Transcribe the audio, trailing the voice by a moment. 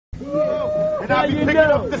And I be picking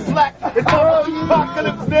up the slack. It's all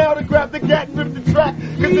apocalypse now to grab the gat, rip the track.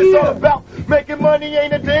 Cause it's all about making money,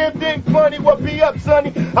 ain't a damn thing funny. What be up,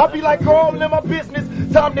 sonny? I be like all in my business.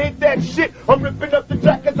 Time to hit that shit. I'm ripping up the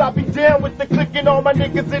track cause I be down with the clicking. All my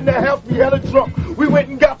niggas in the house be hella drunk. We went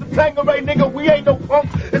and got some Tangeray, nigga. We ain't no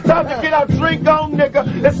punks. It's time to get our drink on,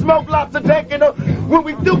 nigga, and smoke lots of dank. And when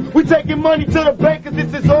we do, we taking money to the bank cause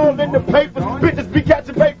this is all in the papers. Bitches be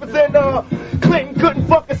catching papers and Clinton couldn't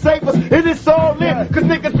fucking save us. And it's all in cause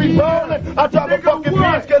niggas be ballin'. I drop a fucking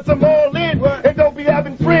bitch cause I'm all in. And don't be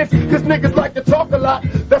having friends cause niggas like to talk a lot.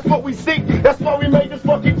 That's what we see. That's why we made this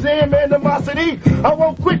fucking jam, Animosity. I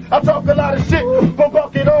won't quit. I talk a lot of shit. Gon'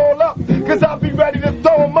 buck it all up cause I be ready to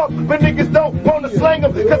throw them up. But niggas don't wanna slang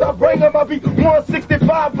them cause I bring them. I be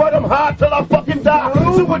 165 but I'm high till I fucking die.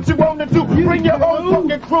 So what you wanna do? Bring your whole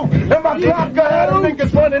fucking crew. And my clock had them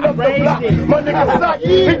niggas running up the block. My nigga Sock,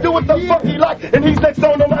 he do what the fuck he like. And he's next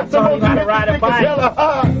on the mic. So I'm gonna ride a bike. Hella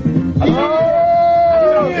high.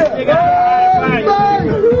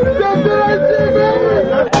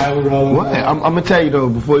 I'm gonna tell you though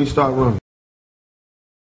before you start running.